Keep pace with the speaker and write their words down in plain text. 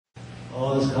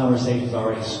All this conversation's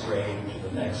already strayed to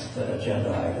the next agenda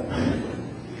item.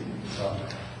 So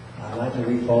I'd like to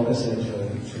refocus it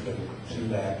to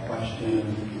that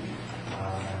question.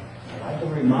 I'd like to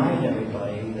remind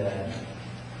everybody that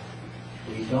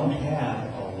we don't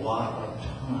have a lot of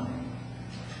time.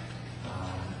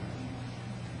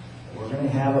 We're going to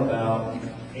have about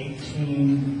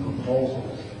 18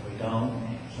 proposals if we don't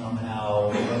somehow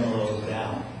whittle those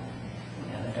down.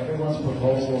 And everyone's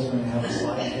proposal is going to have a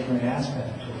slightly different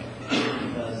aspect to it,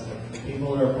 because the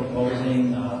people that are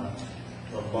proposing the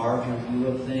larger view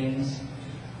of things,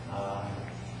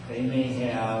 they may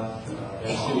have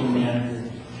their city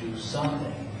manager do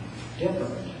something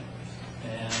different,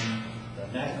 and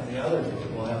the other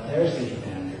group will have their city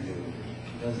manager do,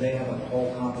 because they have a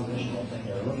whole compositional thing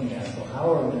they're looking at. So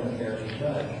how are we going to fairly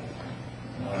judge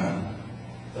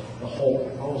the whole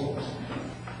proposals?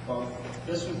 Well,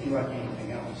 this would be like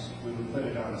anything else. We would put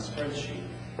it on a spreadsheet.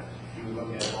 We would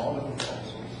look at all the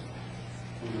proposals.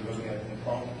 We would look at the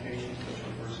qualifications, which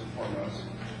were first and foremost,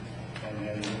 and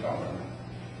then the government.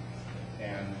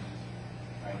 And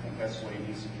I think that's the way it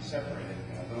needs to be separated.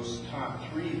 Those top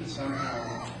three that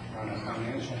somehow on a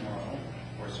financial model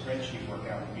or a spreadsheet work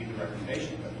out would be the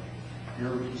recommendation, but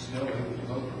you're still able to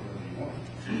vote for whatever you want.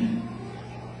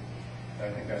 I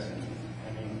think that's,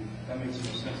 that makes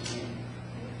no sense to me.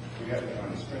 We got to get on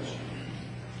the spreadsheet.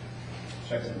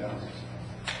 Checks and balances.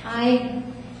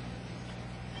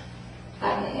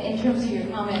 In terms of your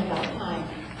comment about time,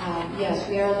 yes,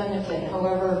 we are limited.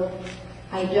 However,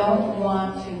 I don't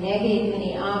want to negate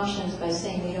any options by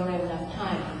saying we don't have enough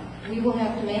time. We will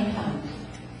have to make time.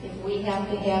 If we have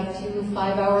to have 2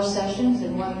 5-hour sessions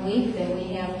in 1 week, then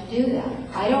we have to do that.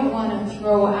 I don't want to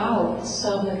throw out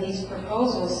some of these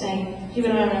proposals saying, we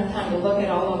don't have enough time to look at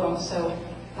all of them. So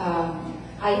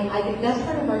I think that's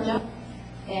part of our job.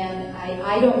 And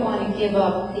I don't want to give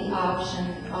up the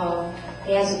option of,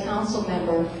 as a council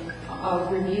member,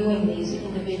 of reviewing these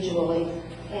individually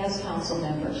as council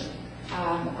members.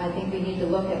 I think we need to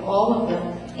look at all of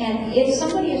them. And if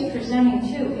somebody is presenting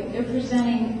too, if they're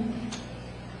presenting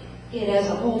it as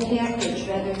a whole package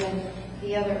rather than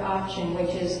the other option,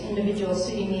 which is individual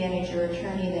city manager,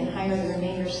 attorney, then hire the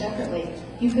remainder separately,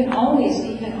 you can always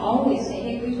say,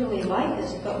 hey, we really like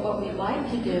this, but what we'd like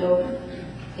to do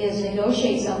is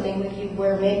negotiate something with you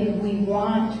where maybe we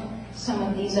want some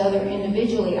of these other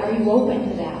individually. Are you open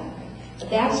to that?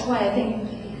 That's why I think,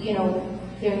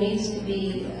 there needs to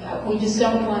be, we just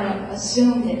don't want to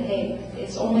assume that, hey,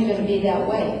 it's only going to be that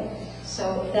way.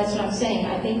 So that's what I'm saying.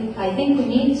 I think we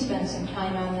need to spend some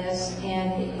time on this,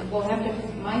 and we'll have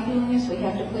to, my feeling is we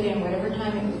have to put in whatever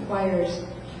time it requires to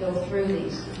go through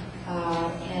these.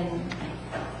 And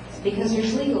because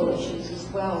there's legal issues as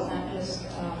well, not just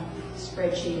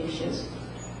spreadsheet issues.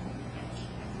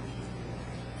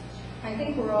 I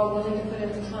think we're all willing to put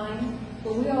in the time,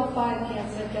 but we all 5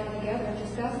 can't sit down together and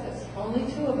discuss this.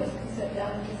 Only 2 of us can sit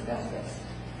down and discuss this.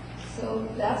 So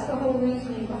that's the whole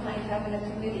reasoning behind having a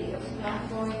committee. It's not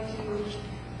going to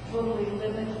totally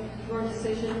limit your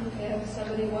decision. If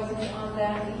somebody wasn't on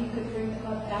that you could bring them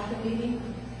up at the meeting,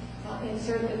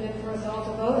 insert them in for us all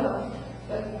to vote on.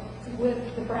 But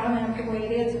with the Brown Act the way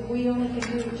it is, we only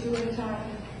can do 2 at a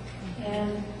time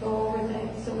and go over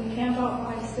things. So we can't all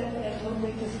 5 sit and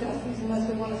totally discuss these unless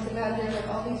we want to sit out there with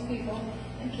all these people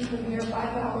and keep them here 5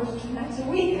 hours 2 nights a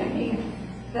week. I mean,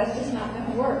 that's just not going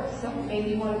to work. So maybe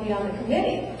you want to be on the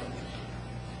committee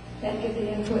and get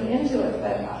the input into it,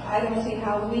 but I don't see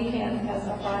how we can, as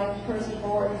a 5-person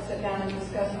board, sit down and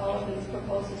discuss all of these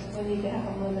proposals. We need to have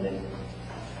them limited.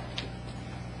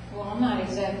 Well, I'm not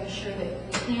exactly sure that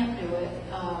we can't do it.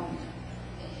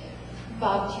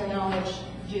 Bob, to your knowledge,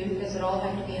 does it all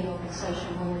have to be an open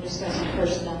session when we're discussing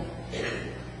personnel?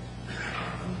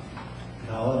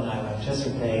 No, and I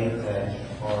anticipate that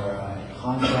for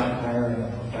contract hiring of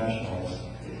professionals,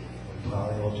 we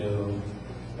probably will do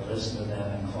listen to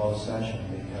them in closed session,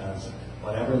 because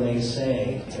whatever they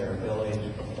say, their ability to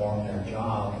perform their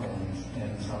job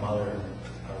in some other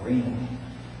arena.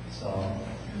 So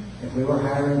if we were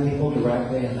hiring people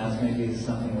directly, and that's maybe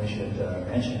something we should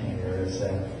mention here, is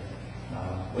that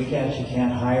we actually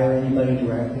can't hire anybody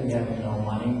directly. We have no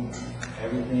money.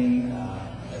 Everything,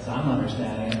 as I'm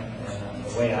understanding it, and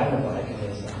the way I would like it,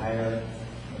 is to hire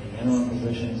the interim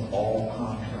positions all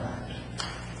contract.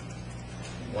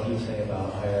 What do you say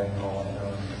about hiring all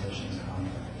interim positions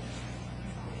contract?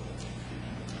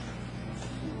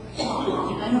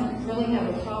 I don't really have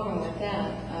a problem with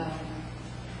that.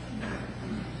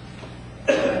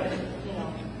 I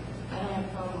don't have a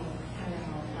problem with hiring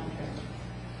all contract.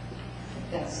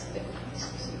 That's the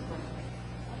specific point.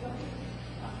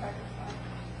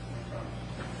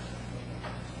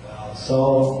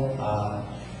 Some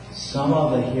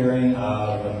of the hearing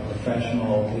of the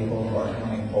professional people who are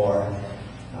coming forward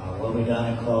will be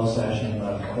done in closed session,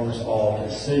 but of course all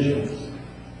decisions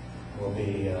will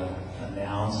be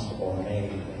announced or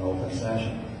made in open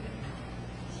session.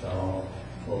 So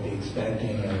we'll be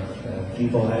expecting if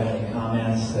people have any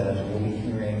comments that we'll be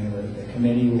hearing, the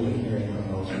committee will be hearing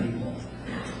from those people.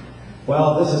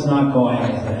 Well, this is not going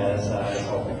as I was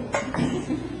hoping.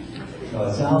 So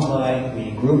it sounds like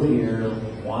the group here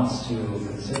wants to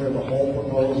consider the whole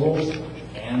proposals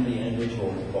and the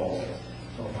individual proposals.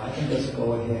 So if I can just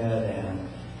go ahead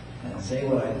and say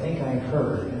what I think I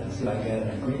heard and see if I get an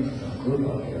agreement from the group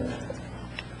up here.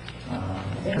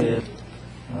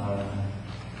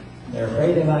 They're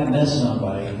afraid they might miss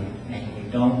somebody if we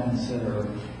don't consider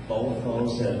both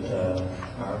those that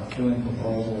are doing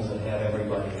proposals that have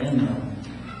everybody in them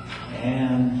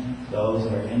and those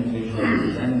that are individually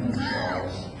presenting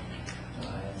themselves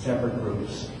in separate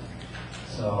groups.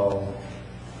 So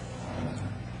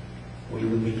we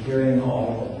would be hearing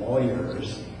all the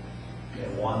lawyers that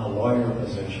want a lawyer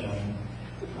position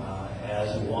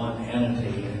as one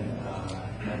entity.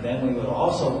 And then we would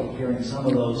also be hearing some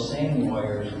of those same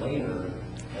lawyers later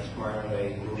as part of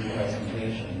a group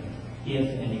presentation, if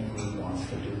any group wants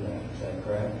to do that. Is that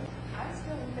correct? I'm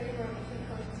still in favor of a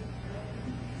two-person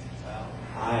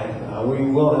committee. Well, we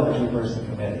will have a two-person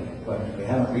committee, but we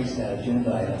haven't reached that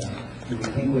agenda item. Do we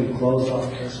think we've closed off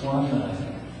this one?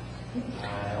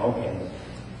 Okay.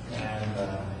 And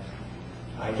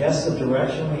I guess the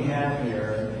direction we have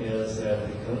here is that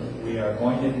we are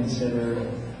going to consider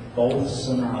both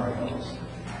scenarios,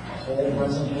 a whole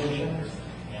presentation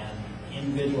and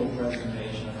individual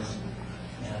presentations,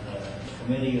 and the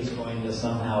committee is going to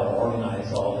somehow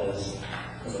organize all this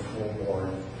for the full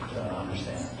board to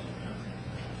understand.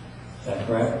 Is that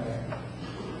correct?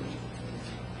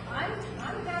 I'm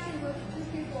happy with two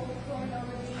people going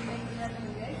over these and making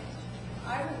recommendations.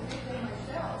 I would read them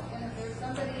myself, and if there's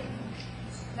somebody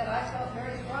that I felt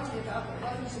very strongly about that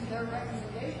wasn't in their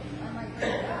recommendation, I might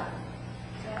bring it up.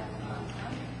 That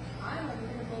I'm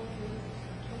agreeable to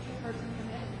the two-person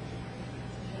committee.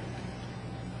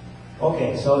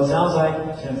 Okay, so it sounds like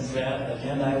since that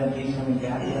agenda item keeps coming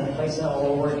back, we're going to place that all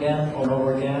over again,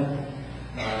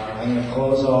 I'm going to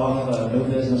close off new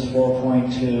business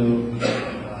 4.2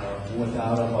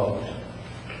 without a vote.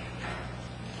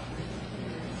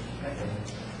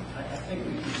 I think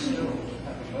we can still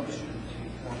have a motion to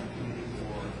form a committee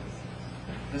for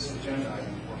this agenda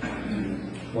item.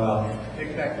 Well, Pick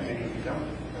that committee if you don't,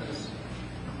 because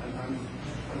I'm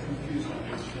confused on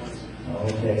this one.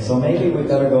 okay, so maybe we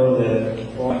better go to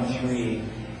 4.3.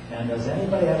 And does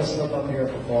anybody have a slip up here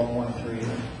for 4.3?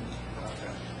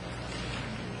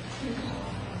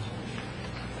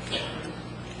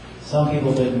 Some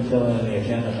people didn't fill in the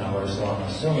agenda numbers, so I'm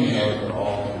assuming those are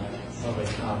all public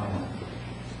comment.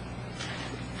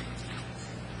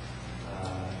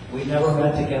 We've never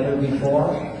met together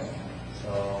before,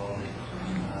 so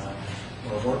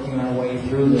we're working our way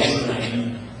through this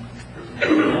thing. At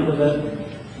the end of it,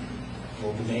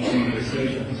 we'll be making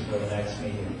decisions for the next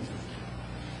meeting.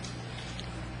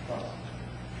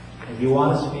 If you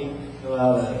want to speak, fill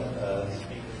out a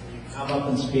speaker. Come up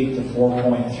and speak to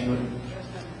 4.3.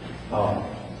 Oh.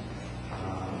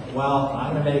 Well,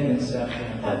 I'm going to make an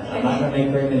exception, but I'm not going to make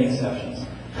very many exceptions.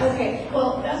 Okay,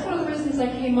 well, that's one of the reasons I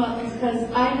came up, is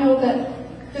because I know that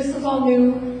this is all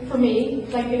new for me,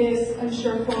 like it is, I'm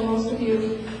sure, for most of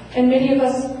you. And many of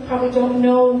us probably don't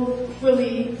know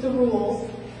really the rules.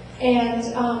 And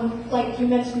like you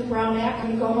mentioned the Brown Act,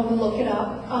 I'm going to go home and look it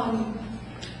up. And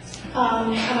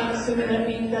I'm assuming that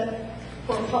means that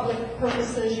for public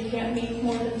purposes, you can't meet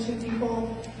more than 2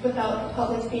 people without the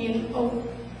public being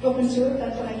open to it.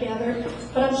 That's what I gathered.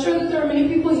 But I'm sure that there are many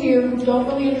people here who don't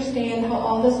really understand how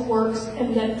all this works,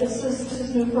 and that this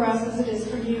is new for us as it is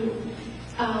for you.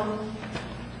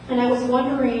 And I was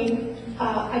wondering,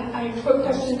 I have a quick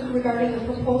question regarding the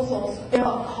proposals. There's a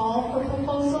call for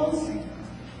proposals?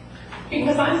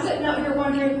 Because I'm sitting out here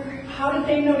wondering, how did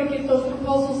they know to get those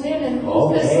proposals in, and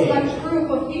who's this select group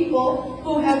of people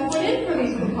who have put in for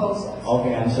these proposals?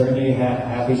 Okay, I'm certainly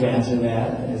happy to answer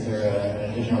that. Is there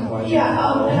an additional question?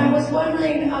 Yeah, and I was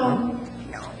wondering,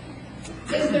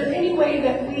 is there any way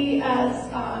that we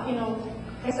as,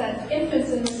 like I said,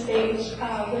 infants in the stage,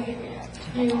 with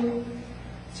you,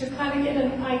 to kind of get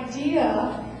an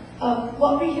idea of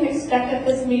what we can expect at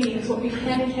this meeting, what we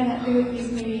can and cannot do at these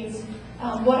meetings,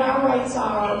 what our rights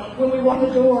are when we walk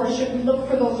the door, should we look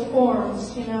for those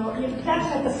forms, that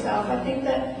type of stuff. I think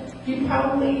that you'd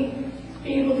probably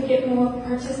be able to get more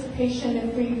participation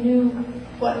if we knew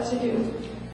what to do.